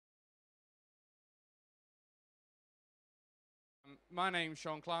My name's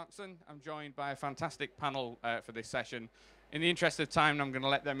Sean Clarkson. I'm joined by a fantastic panel for this session. In the interest of time, I'm going to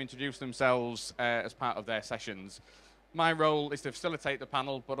let them introduce themselves as part of their sessions. My role is to facilitate the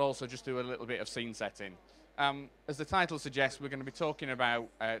panel, but also just do a little bit of scene setting. As the title suggests, we're going to be talking about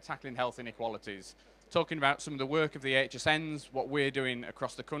tackling health inequalities, talking about some of the work of the AHSNs, what we're doing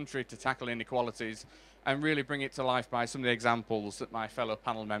across the country to tackle inequalities, and really bring it to life by some of the examples that my fellow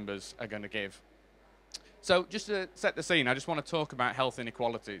panel members are going to give. So just to set the scene, I just want to talk about health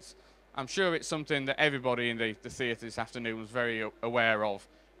inequalities. I'm sure it's something that everybody in the theatre this afternoon was very aware of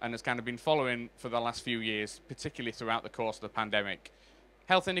and has kind of been following for the last few years, particularly throughout the course of the pandemic.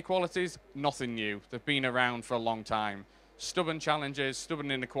 Health inequalities, nothing new. They've been around for a long time. Stubborn challenges, stubborn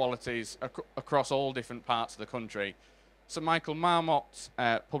inequalities across all different parts of the country. Sir Michael Marmot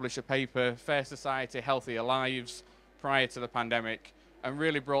published a paper, Fair Society, Healthier Lives, prior to the pandemic, and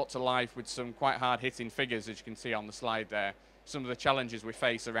really brought to life with some quite hard-hitting figures, as you can see on the slide there, some of the challenges we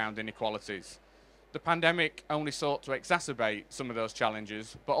face around inequalities. The pandemic only sought to exacerbate some of those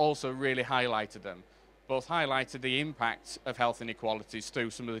challenges, but also really highlighted them. Both highlighted the impact of health inequalities through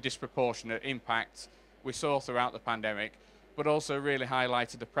some of the disproportionate impacts we saw throughout the pandemic, but also really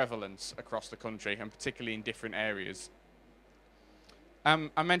highlighted the prevalence across the country, and particularly in different areas.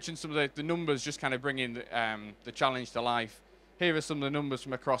 I mentioned some of the numbers just kind of bringing the challenge to life. Here are some of the numbers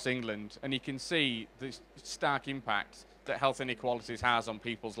from across England, and you can see the stark impact that health inequalities has on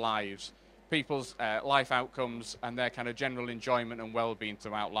people's lives, people's life outcomes, and their kind of general enjoyment and well-being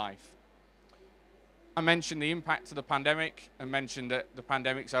throughout life. I mentioned the impact of the pandemic and mentioned that the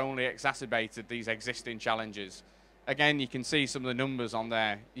pandemic's only exacerbated these existing challenges. Again, you can see some of the numbers on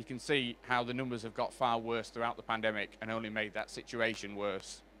there. You can see how the numbers have got far worse throughout the pandemic and only made that situation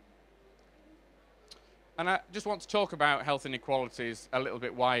worse. And I just want to talk about health inequalities a little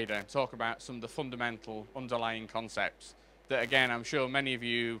bit wider and talk about some of the fundamental underlying concepts that, again, I'm sure many of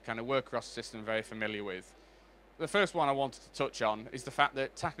you kind of work across the system are very familiar with. The first one I wanted to touch on is the fact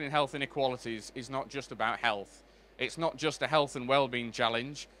that tackling health inequalities is not just about health. It's not just a health and well-being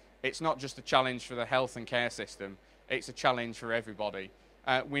challenge. It's not just a challenge for the health and care system. It's a challenge for everybody.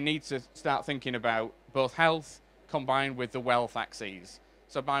 We need to start thinking about both health combined with the wealth axes.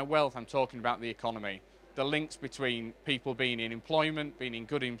 So by wealth, I'm talking about the economy, the links between people being in employment, being in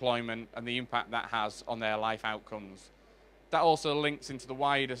good employment, and the impact that has on their life outcomes. That also links into the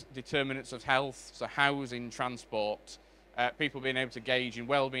wider determinants of health, so housing, transport, people being able to engage in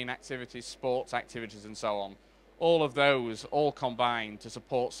well-being activities, sports activities, and so on. All of those all combine to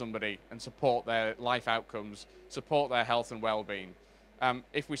support somebody and support their life outcomes, support their health and well-being.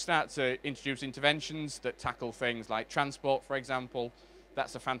 If we start to introduce interventions that tackle things like transport, for example,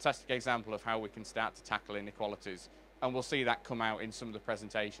 that's a fantastic example of how we can start to tackle inequalities, and we'll see that come out in some of the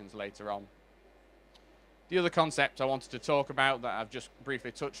presentations later on. The other concept I wanted to talk about that I've just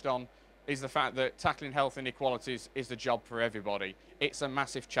briefly touched on is the fact that tackling health inequalities is the job for everybody. It's a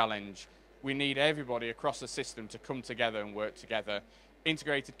massive challenge. We need everybody across the system to come together and work together.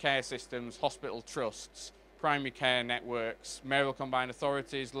 Integrated care systems, hospital trusts, primary care networks, mayoral combined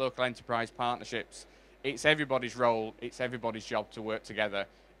authorities, local enterprise partnerships. It's everybody's role, it's everybody's job to work together.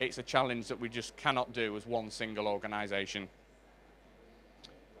 It's a challenge that we just cannot do as one single organisation.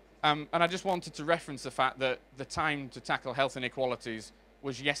 And I just wanted to reference the fact that the time to tackle health inequalities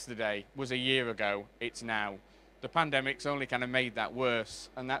was yesterday, was a year ago, it's now. The pandemic's only kind of made that worse,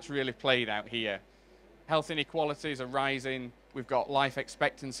 and that's really played out here. Health inequalities are rising, we've got life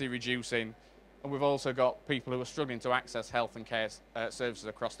expectancy reducing, and we've also got people who are struggling to access health and care services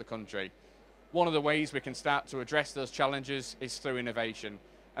across the country. One of the ways we can start to address those challenges is through innovation.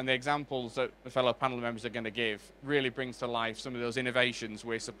 And the examples that the fellow panel members are going to give really brings to life some of those innovations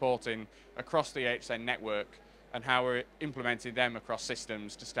we're supporting across the AHSN network and how we're implementing them across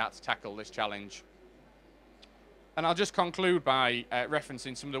systems to start to tackle this challenge. And I'll just conclude by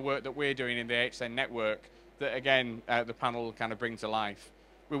referencing some of the work that we're doing in the AHSN network that, again, the panel will kind of bring to life.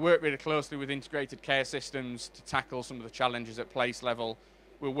 We work really closely with integrated care systems to tackle some of the challenges at place level.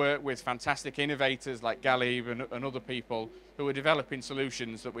 We work with fantastic innovators like Galib and other people who are developing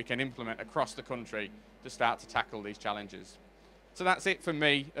solutions that we can implement across the country to start to tackle these challenges. So that's it for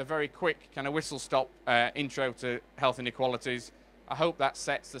me, a very quick kind of whistle-stop intro to health inequalities. I hope that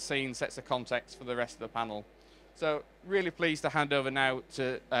sets the scene, sets the context for the rest of the panel. So really pleased to hand over now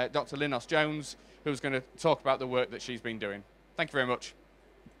to Dr. Linos Jones, who's going to talk about the work that she's been doing. Thank you very much.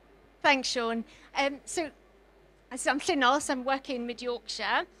 Thanks, Sean. So I'm Linos, I'm working in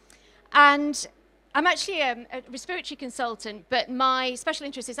Mid-Yorkshire, and I'm actually a respiratory consultant, but my special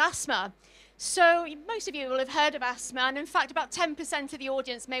interest is asthma. So most of you will have heard of asthma, and in fact about 10% of the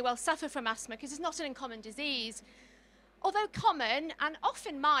audience may well suffer from asthma because it's not an uncommon disease. although common and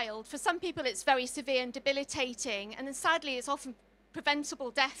often mild, for some people it's very severe and debilitating, and then sadly it's often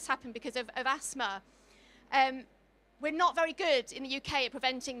preventable deaths happen because of asthma. We're not very good in the UK at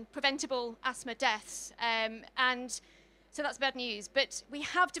preventing preventable asthma deaths, and so that's bad news. But we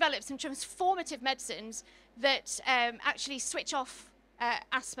have developed some transformative medicines that actually switch off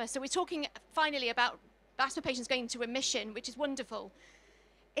asthma. So we're talking finally about asthma patients going into remission, which is wonderful.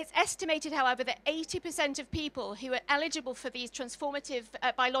 It's estimated, however, that 80% of people who are eligible for these transformative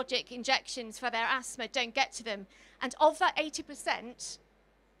biologic injections for their asthma don't get to them. And of that 80%,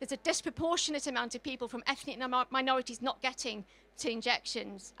 there's a disproportionate amount of people from ethnic minorities not getting to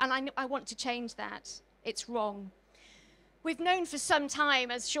injections. And I want to change that. It's wrong. We've known for some time,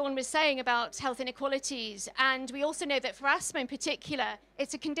 as Sean was saying, about health inequalities, and we also know that for asthma in particular,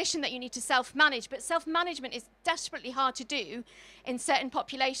 it's a condition that you need to self-manage, but self-management is desperately hard to do in certain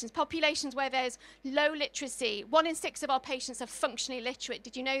populations where there's low literacy. 1 in 6 of our patients are functionally illiterate.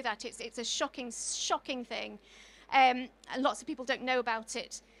 Did you know that? It's a shocking thing, and lots of people don't know about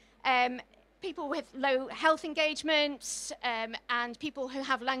it. People with low health engagement and people who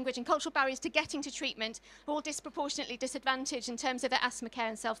have language and cultural barriers to getting to treatment are all disproportionately disadvantaged in terms of their asthma care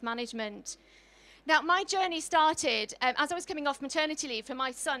and self-management. Now, my journey started as I was coming off maternity leave for my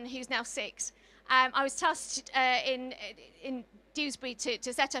son, who's now 6. I was tasked in Dewsbury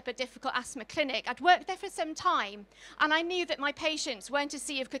to set up a difficult asthma clinic. I'd worked there for some time, and I knew that my patients weren't a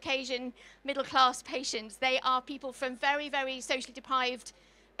sea of Caucasian middle-class patients. They are people from very, very socially deprived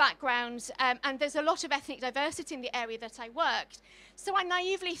backgrounds, and there's a lot of ethnic diversity in the area that I worked. So I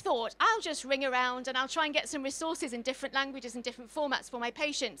naively thought, I'll just ring around and I'll try and get some resources in different languages and different formats for my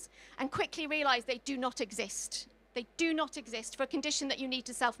patients, and quickly realized they do not exist. They do not exist for a condition that you need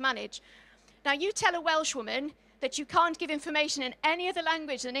to self-manage. Now, you tell a Welsh woman that you can't give information in any other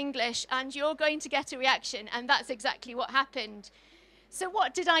language than English, and you're going to get a reaction, and that's exactly what happened. So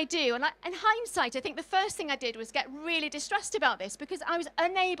what did I do? And in hindsight, I think the first thing I did was get really distressed about this, because I was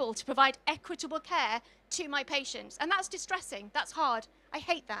unable to provide equitable care to my patients. And that's distressing. That's hard. I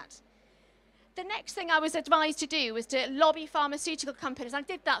hate that. The next thing I was advised to do was to lobby pharmaceutical companies. I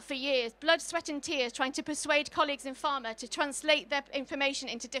did that for years, blood, sweat and tears, trying to persuade colleagues in pharma to translate their information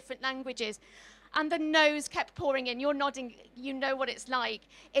into different languages. And the no's kept pouring in. You're nodding. You know what it's like.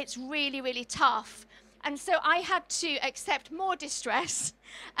 It's really, really tough. And so I had to accept more distress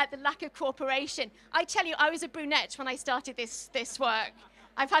at the lack of cooperation. I tell you, I was a brunette when I started this work.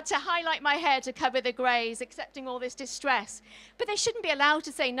 I've had to highlight my hair to cover the greys, accepting all this distress. But they shouldn't be allowed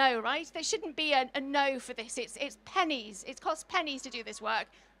to say no, right? There shouldn't be a no for this. It's pennies. It costs pennies to do this work,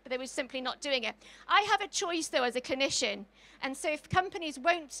 but they were simply not doing it. I have a choice, though, as a clinician. And so if companies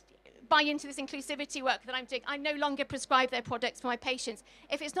won't buy into this inclusivity work that I'm doing, I no longer prescribe their products for my patients.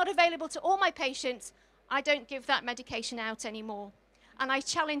 If it's not available to all my patients, I don't give that medication out anymore. And I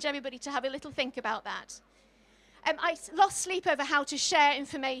challenge everybody to have a little think about that. I lost sleep over how to share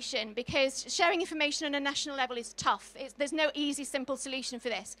information, because sharing information on a national level is tough. There's no easy, simple solution for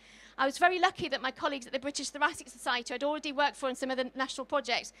this. I was very lucky that my colleagues at the British Thoracic Society, who I'd already worked for on some of the national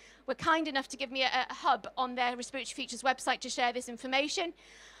projects, were kind enough to give me a hub on their Respiratory Futures website to share this information.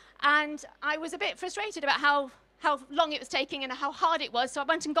 And I was a bit frustrated about how long it was taking and how hard it was, so I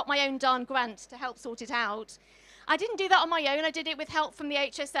went and got my own darn grant to help sort it out. I didn't do that on my own. I did it with help from the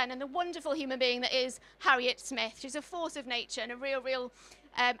AHSN and the wonderful human being that is Harriet Smith. She's a force of nature and a real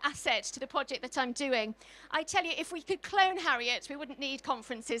asset to the project that I'm doing. I tell you, if we could clone Harriet, we wouldn't need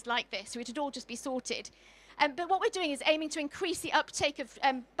conferences like this. We would all just be sorted. But what we're doing is aiming to increase the uptake of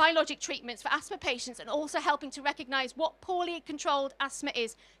biologic treatments for asthma patients, and also helping to recognize what poorly controlled asthma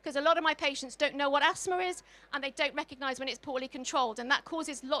is, because a lot of my patients don't know what asthma is, and they don't recognize when it's poorly controlled, and that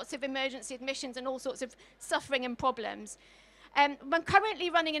causes lots of emergency admissions and all sorts of suffering and problems. I'm currently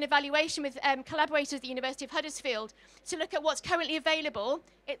running an evaluation with collaborators at the University of Huddersfield to look at what's currently available.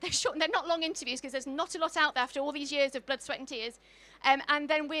 They're not long interviews, because there's not a lot out there after all these years of blood, sweat and tears. And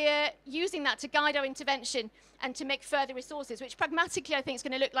then we're using that to guide our intervention and to make further resources, which pragmatically I think is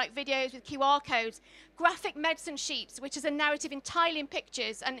going to look like videos with QR codes, graphic medicine sheets, which is a narrative entirely in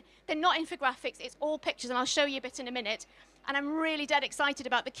pictures, and they're not infographics, it's all pictures, and I'll show you a bit in a minute. And I'm really dead excited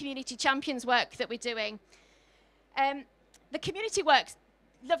about the community champions work that we're doing. The community work's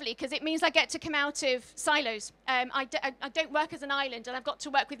lovely, because it means I get to come out of silos. I don't work as an island, and I've got to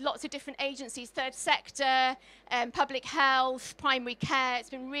work with lots of different agencies, third sector, public health, primary care. It's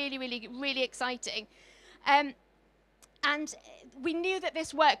been really, really, really exciting. And we knew that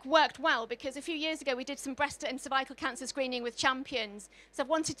this worked well because a few years ago we did some breast and cervical cancer screening with champions. So I've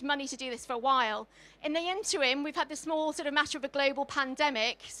wanted money to do this for a while. In the interim, we've had the small sort of matter of a global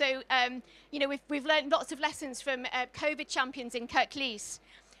pandemic. So, you know, we've learned lots of lessons from COVID champions in Kirklees.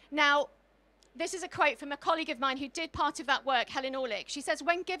 Now, this is a quote from a colleague of mine who did part of that work, Helen Orlick. She says,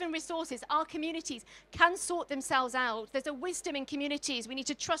 when given resources, our communities can sort themselves out. There's a wisdom in communities. We need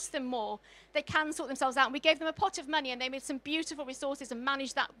to trust them more. They can sort themselves out. And we gave them a pot of money and they made some beautiful resources and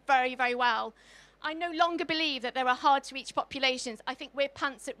managed that very, very well. I no longer believe that there are hard-to-reach populations. I think we're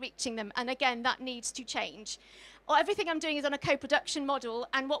pants at reaching them. And again, that needs to change. Well, everything I'm doing is on a co-production model,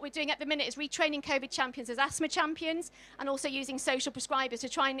 and what we're doing at the minute is retraining COVID champions as asthma champions and also using social prescribers to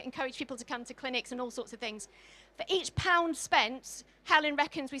try and encourage people to come to clinics and all sorts of things. For each pound spent, Helen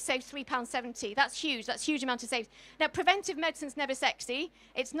reckons we saved £3.70. That's huge. That's a huge amount to save. Now, preventive medicine's never sexy.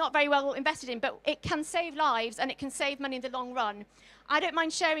 It's not very well invested in, but it can save lives and it can save money in the long run. I don't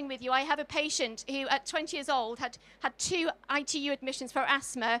mind sharing with you, I have a patient who at 20 years old had 2 ITU admissions for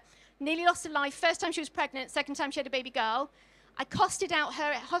asthma, nearly lost her life. First time she was pregnant, second time she had a baby girl. I costed out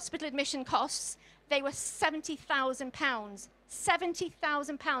her hospital admission costs. They were £70,000.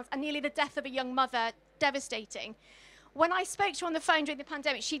 £70,000 and nearly the death of a young mother. Devastating. When I spoke to her on the phone during the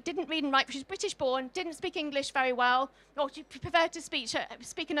pandemic, she didn't read and write, but she was British born, didn't speak English very well, or she preferred to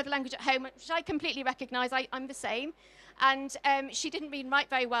speak another language at home, which I completely recognise. I'm the same. And she didn't read and write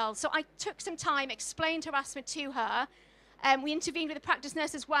very well. So I took some time, explained her asthma to her. We intervened with a practice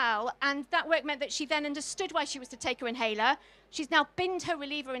nurse as well, and that work meant that she then understood why she was to take her inhaler. She's now binned her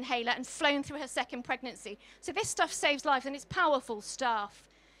reliever inhaler and flown through her second pregnancy. So this stuff saves lives, and it's powerful stuff.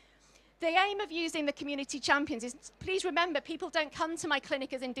 The aim of using the community champions is, please remember, people don't come to my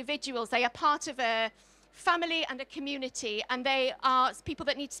clinic as individuals. They are part of a family and a community, and they are people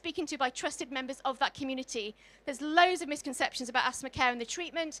that need speaking to by trusted members of that community. There's loads of misconceptions about asthma care and the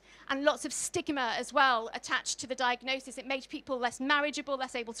treatment, and lots of stigma as well attached to the diagnosis. It makes people less marriageable,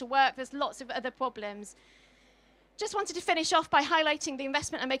 less able to work. There's lots of other problems. Just wanted to finish off by highlighting the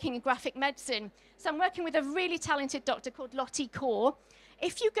investment I'm making in graphic medicine. So I'm working with a really talented doctor called Lottie Kaur.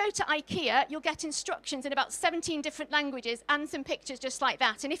 If you go to IKEA, you'll get instructions in about 17 different languages and some pictures just like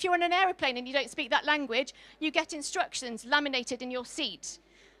that. And if you're on an aeroplane and you don't speak that language, you get instructions laminated in your seat.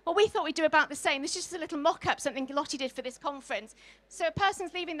 Well, we thought we'd do about the same. This is just a little mock-up, something Lottie did for this conference. So a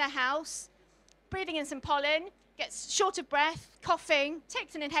person's leaving their house, breathing in some pollen, gets short of breath, coughing,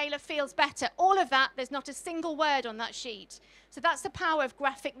 takes an inhaler, feels better. All of that, there's not a single word on that sheet. So that's the power of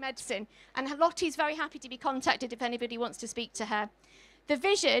graphic medicine. And Lottie's very happy to be contacted if anybody wants to speak to her. The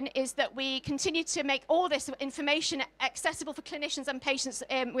vision is that we continue to make all this information accessible for clinicians and patients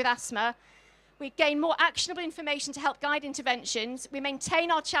with asthma. We gain more actionable information to help guide interventions. We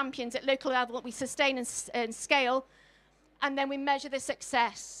maintain our champions at local level. We sustain and scale. And then we measure the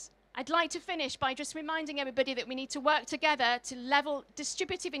success. I'd like to finish by just reminding everybody that we need to work together to level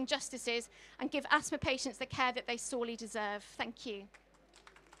distributive injustices and give asthma patients the care that they sorely deserve. Thank you.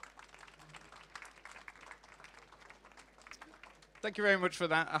 Thank you very much for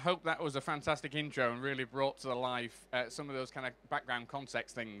that. I hope that was a fantastic intro and really brought to life some of those kind of background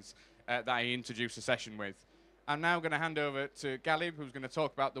context things that I introduced the session with. I'm now going to hand over to Galib, who's going to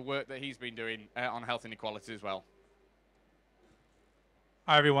talk about the work that he's been doing on health inequalities as well.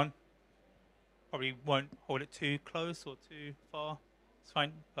 Hi, everyone. Probably won't hold it too close or too far. It's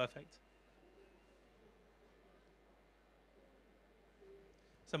fine. Perfect.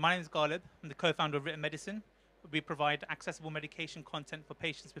 So my name is Galib. I'm the co-founder of Written Medicine. We provide accessible medication content for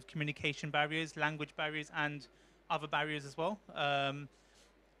patients with communication barriers, language barriers, and other barriers as well.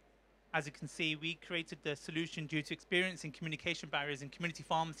 As you can see, we created the solution due to experience in communication barriers in community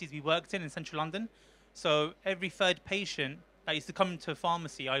pharmacies we worked in central London. So every third patient that used to come into a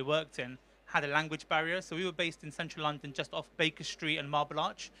pharmacy I worked in had a language barrier. So we were based in central London, just off Baker Street and Marble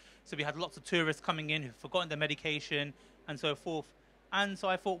Arch. So we had lots of tourists coming in who've forgotten their medication and so forth. And so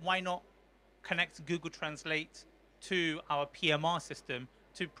I thought, why not connect Google Translate to our PMR system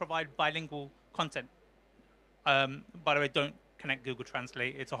to provide bilingual content. By the way, don't connect Google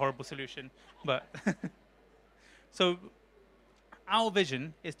Translate. It's a horrible solution. But so our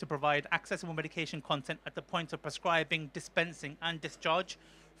vision is to provide accessible medication content at the point of prescribing, dispensing, and discharge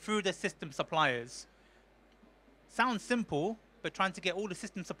through the system suppliers. Sounds simple, but trying to get all the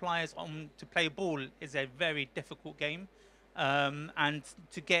system suppliers on to play ball is a very difficult game. And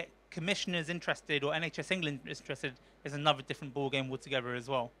to get commissioners interested or NHS England interested is another different ball game altogether as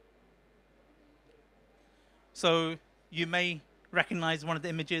well. So you may recognize one of the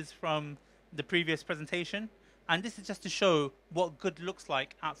images from the previous presentation, and this is just to show what good looks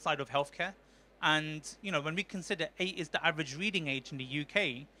like outside of healthcare. And, when we consider 8 is the average reading age in the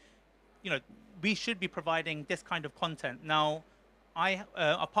UK, we should be providing this kind of content. Now,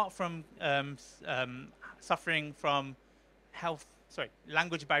 apart from suffering from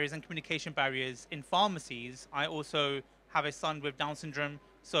language barriers and communication barriers in pharmacies, I also have a son with Down syndrome,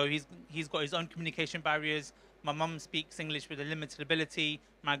 so he's got his own communication barriers. My mum speaks English with a limited ability.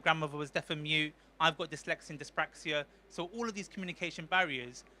 My grandmother was deaf and mute. I've got dyslexia and dyspraxia. So all of these communication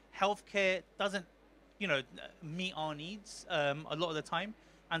barriers, healthcare doesn't, meet our needs a lot of the time.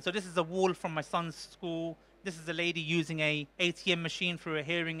 And so this is a wall from my son's school. This is a lady using a ATM machine for a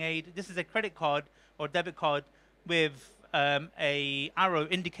hearing aid. This is a credit card or debit card with a arrow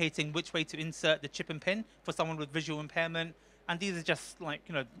indicating which way to insert the chip and pin for someone with visual impairment. And these are just like,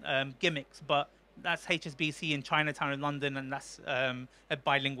 gimmicks, but that's HSBC in Chinatown in London, and that's a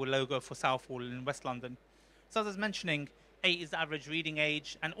bilingual logo for Southall in West London. So as I was mentioning, 8 is the average reading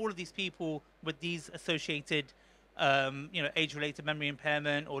age, and all of these people with these associated age-related memory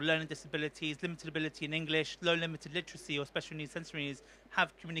impairment or learning disabilities, limited ability in English, low limited literacy or special needs sensory needs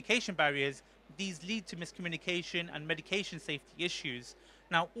have communication barriers. These lead to miscommunication and medication safety issues.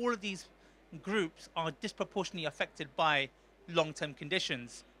 Now, all of these groups are disproportionately affected by long-term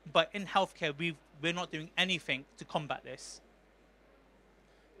conditions, but in healthcare, we're not doing anything to combat this.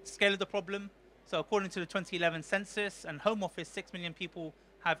 Scale of the problem. So according to the 2011 census and Home Office, 6 million people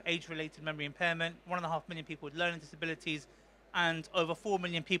have age-related memory impairment, 1.5 million people with learning disabilities, and over 4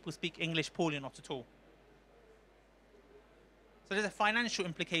 million people speak English poorly or not at all. So there's a financial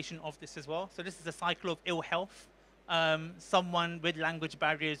implication of this as well. So this is a cycle of ill health. Someone with language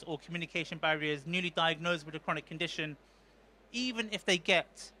barriers or communication barriers, newly diagnosed with a chronic condition, even if they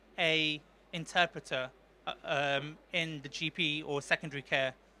get a interpreter in the GP or secondary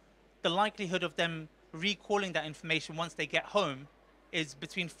care, the likelihood of them recalling that information once they get home is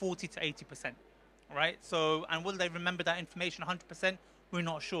between 40 to 80%, right? So, and will they remember that information 100%? We're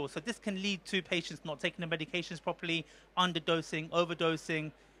not sure. So this can lead to patients not taking the medications properly, underdosing,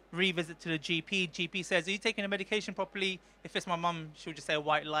 overdosing, revisit to the GP. GP says, are you taking the medication properly? If it's my mum, she'll just say a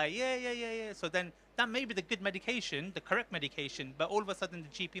white lie. Yeah. So then that may be the good medication, the correct medication, but all of a sudden the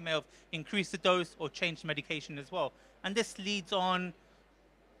GP may have increased the dose or changed the medication as well. And this leads on,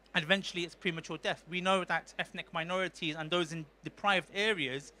 and eventually it's premature death. We know that ethnic minorities and those in deprived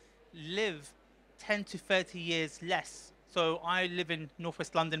areas live 10 to 30 years less. So I live in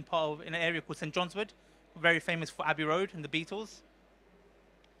northwest London, in an area called St John's Wood, very famous for Abbey Road and the Beatles.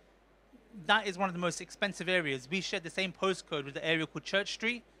 That is one of the most expensive areas. We share the same postcode with the area called Church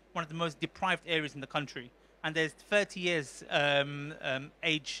Street, one of the most deprived areas in the country. And there's 30 years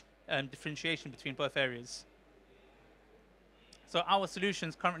age differentiation between both areas. So our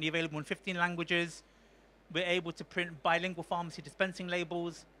solution's currently available in 15 languages. We're able to print bilingual pharmacy dispensing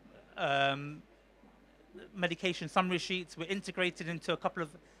labels, medication summary sheets. We're integrated into a couple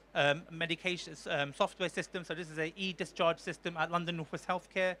of medication software systems. So this is a e-discharge system at London Northwest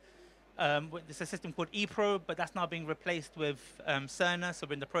Healthcare. There's a system called ePro, but that's now being replaced with Cerner. So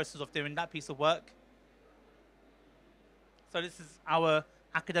we're in the process of doing that piece of work. So this is our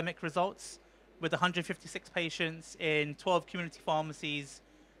academic results with 156 patients in 12 community pharmacies.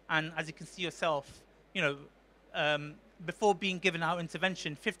 And as you can see yourself, before being given our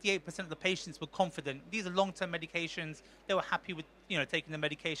intervention, 58% of the patients were confident. These are long-term medications. They were happy with, taking the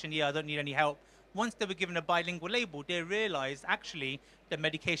medication. Yeah, I don't need any help. Once they were given a bilingual label, they realized actually the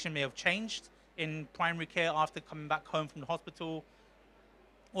medication may have changed in primary care after coming back home from the hospital,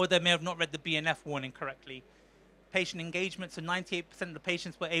 or they may have not read the BNF warning correctly. Patient engagement, so 98% of the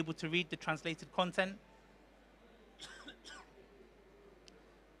patients were able to read the translated content.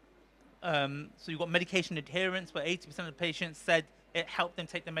 So you've got medication adherence, where 80% of the patients said it helped them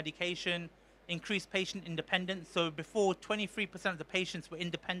take the medication. Increased patient independence. So before 23% of the patients were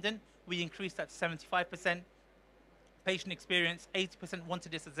independent, we increased that to 75%. Patient experience, 80%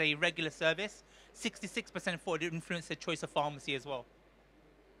 wanted this as a regular service. 66% thought it influenced their choice of pharmacy as well.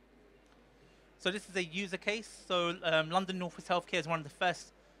 So this is a user case. So London Northwest Healthcare is one of the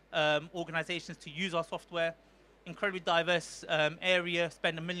first organizations to use our software. Incredibly diverse area,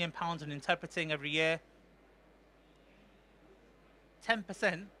 spend £1 million on interpreting every year.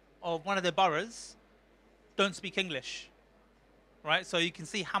 10% of one of their boroughs don't speak English, right? So you can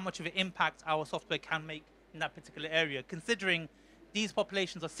see how much of an impact our software can make in that particular area, considering these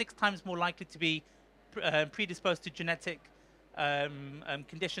populations are 6 times more likely to be predisposed to genetic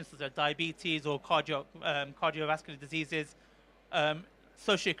conditions such as diabetes or cardiovascular diseases,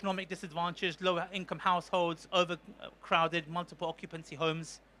 socioeconomic disadvantage, lower income households, overcrowded multiple occupancy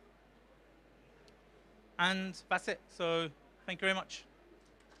homes. And that's it. So thank you very much.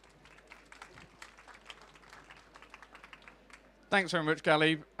 Thanks very much,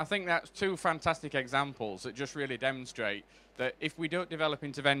 Galib. I think that's two fantastic examples that just really demonstrate that if we don't develop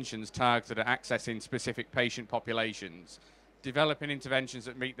interventions targeted at accessing specific patient populations, developing interventions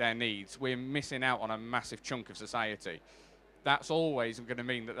that meet their needs, we're missing out on a massive chunk of society. That's always going to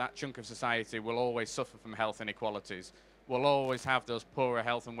mean that that chunk of society will always suffer from health inequalities. We'll always have those poorer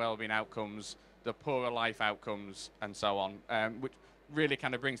health and well-being outcomes, the poorer life outcomes, and so on, which really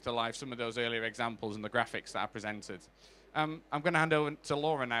kind of brings to life some of those earlier examples and the graphics that I presented. I'm going to hand over to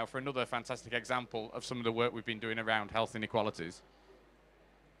Laura now for another fantastic example of some of the work we've been doing around health inequalities.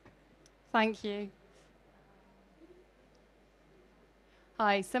 Thank you.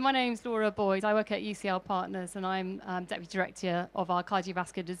 Hi, so my name's Laura Boyd. I work at UCL Partners and I'm Deputy Director of our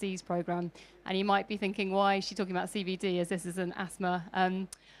Cardiovascular Disease Programme. And you might be thinking, why is she talking about CVD as this is an asthma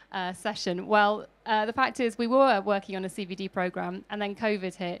session? Well, the fact is we were working on a CVD programme and then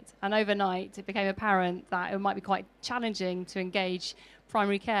COVID hit. And overnight it became apparent that it might be quite challenging to engage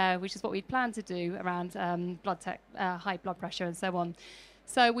primary care, which is what we'd planned to do around high blood pressure and so on.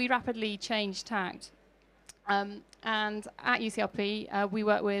 So we rapidly changed tact. And at UCLP, we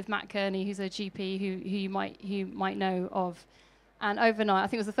work with Matt Kearney, who's a GP who you might know of. And overnight, I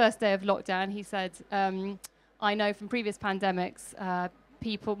think it was the first day of lockdown, he said, I know from previous pandemics,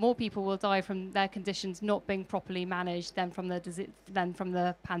 more people will die from their conditions not being properly managed than from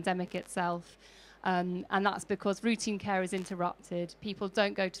the pandemic itself. And that's because routine care is interrupted. People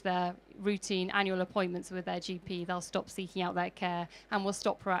don't go to their routine annual appointments with their GP. They'll stop seeking out their care and will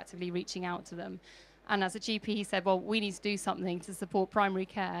stop proactively reaching out to them. And as a GP, he said, well, we need to do something to support primary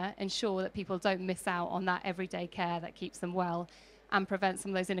care, ensure that people don't miss out on that everyday care that keeps them well and prevent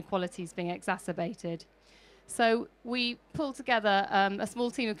some of those inequalities being exacerbated. So we pulled together a small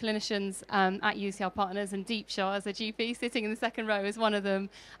team of clinicians at UCL Partners, and Deep Shah, as a GP, sitting in the second row, is one of them.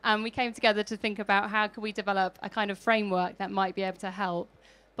 And we came together to think about how could we develop a kind of framework that might be able to help.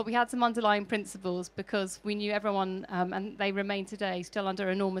 But we had some underlying principles because we knew everyone, and they remain today, still under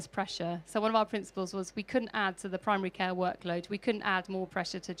enormous pressure. So one of our principles was we couldn't add to the primary care workload. We couldn't add more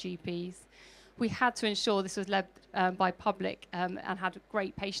pressure to GPs. We had to ensure this was led by public and had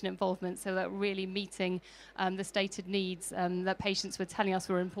great patient involvement, so that really meeting the stated needs that patients were telling us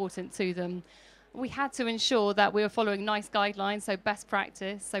were important to them. We had to ensure that we were following NICE guidelines, so best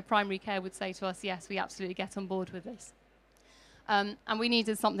practice. So primary care would say to us, yes, we absolutely get on board with this. And we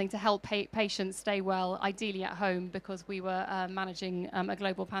needed something to help patients stay well, ideally at home, because we were managing a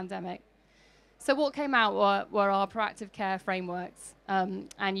global pandemic. So what came out were our proactive care frameworks.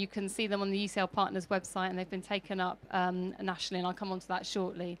 And you can see them on the UCL Partners website, and they've been taken up nationally, and I'll come on to that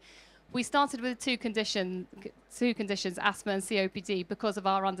shortly. We started with two conditions, asthma and COPD, because of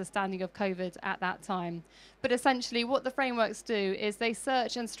our understanding of COVID at that time. But essentially what the frameworks do is they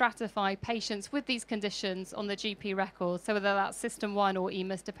search and stratify patients with these conditions on the GP record, so whether that's System 1 or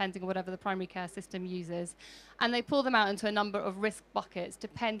EMIS, depending on whatever the primary care system uses. And they pull them out into a number of risk buckets,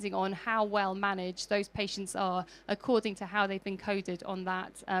 depending on how well managed those patients are, according to how they've been coded on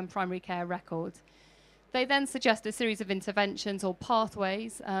that primary care record. They then suggest a series of interventions or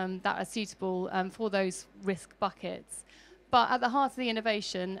pathways that are suitable for those risk buckets. But at the heart of the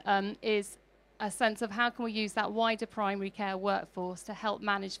innovation is a sense of how can we use that wider primary care workforce to help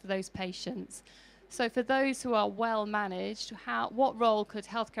manage for those patients. So for those who are well managed, what role could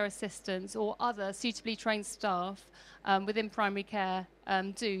healthcare assistants or other suitably trained staff within primary care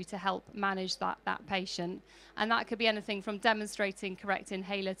do to help manage that patient? And that could be anything from demonstrating correct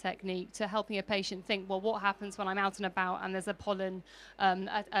inhaler technique to helping a patient think, well, what happens when I'm out and about and there's a pollen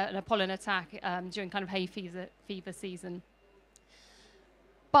attack during kind of hay fever season.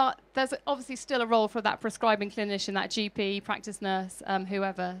 But there's obviously still a role for that prescribing clinician, that GP, practice nurse,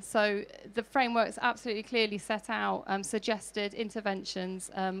 whoever. So the frameworks absolutely clearly set out suggested interventions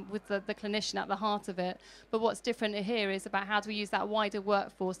with the clinician at the heart of it. But what's different here is about how do we use that wider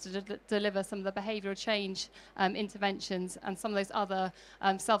workforce to deliver some of the behavioural change interventions and some of those other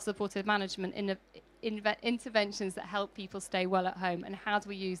self-supported management interventions that help people stay well at home, and how do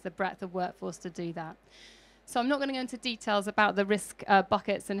we use the breadth of workforce to do that. So I'm not going to go into details about the risk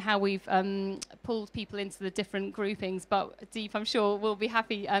buckets and how we've pulled people into the different groupings, but Deep, I'm sure, will be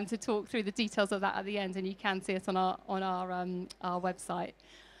happy to talk through the details of that at the end, and you can see it on our website.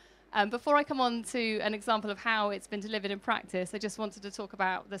 Before I come on to an example of how it's been delivered in practice, I just wanted to talk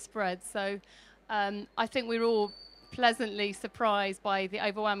about the spread. So I think we're all pleasantly surprised by the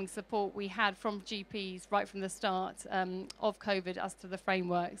overwhelming support we had from GPs right from the start of COVID as to the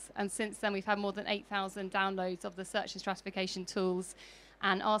frameworks. And since then, we've had more than 8,000 downloads of the search and stratification tools,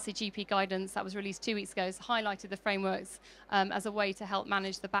 and RCGP guidance that was released 2 weeks ago has highlighted the frameworks as a way to help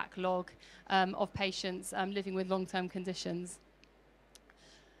manage the backlog of patients living with long-term conditions.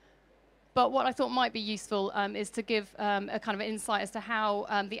 But what I thought might be useful is to give a kind of insight as to how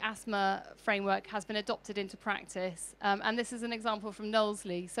the asthma framework has been adopted into practice. And this is an example from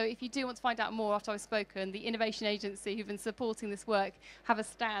Knowlesley. So if you do want to find out more after I've spoken, the Innovation Agency who've been supporting this work have a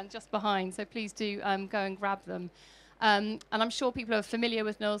stand just behind. So please do go and grab them. And I'm sure people are familiar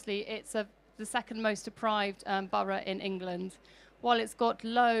with Knowlesley. It's the second most deprived borough in England. While it's got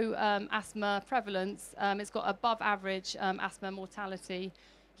low asthma prevalence, it's got above average asthma mortality.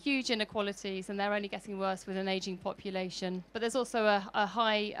 Huge inequalities, and they're only getting worse with an aging population. But there's also a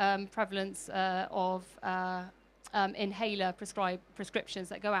high prevalence of inhaler prescriptions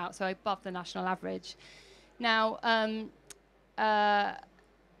that go out, so above the national average. Now,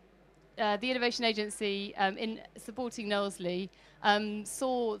 the Innovation Agency, in supporting Knowlesley,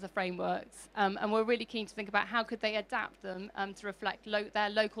 saw the frameworks and were really keen to think about how could they adapt them to reflect their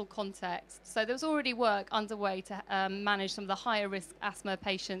local context. So there was already work underway to manage some of the higher risk asthma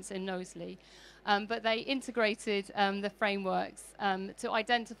patients in Knowlesley, but they integrated the frameworks to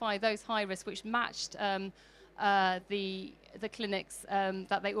identify those high risk which matched the clinics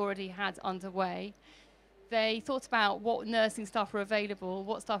that they already had underway. They thought about what nursing staff were available,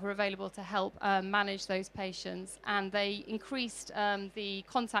 what staff were available to help manage those patients, and they increased the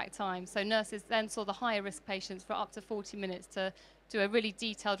contact time. So nurses then saw the higher risk patients for up to 40 minutes to do a really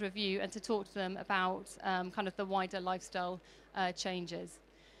detailed review and to talk to them about kind of the wider lifestyle changes.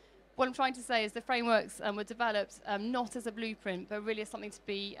 What I'm trying to say is the frameworks were developed not as a blueprint, but really as something to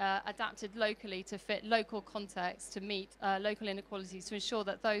be adapted locally to fit local context, to meet local inequalities, to ensure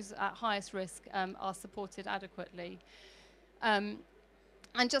that those at highest risk are supported adequately. And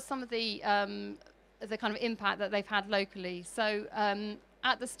just some of the kind of impact that they've had locally. So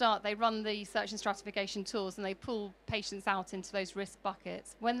at the start, they run the search and stratification tools, and they pull patients out into those risk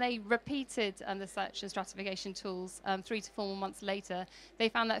buckets. When they repeated the search and stratification tools 3 to 4 months later, they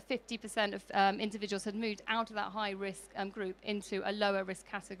found that 50% of individuals had moved out of that high risk group into a lower risk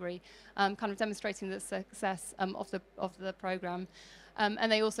category, kind of demonstrating the success of the program.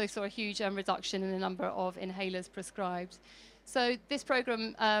 And they also saw a huge reduction in the number of inhalers prescribed. So this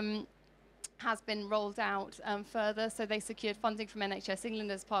program has been rolled out further. So they secured funding from NHS England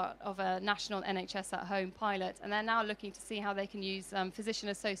as part of a national NHS at home pilot, and they're now looking to see how they can use physician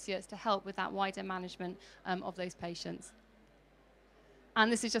associates to help with that wider management of those patients.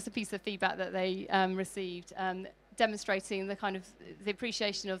 And this is just a piece of feedback that they received, demonstrating the kind of the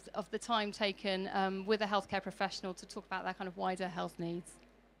appreciation of the time taken with a healthcare professional to talk about their kind of wider health needs.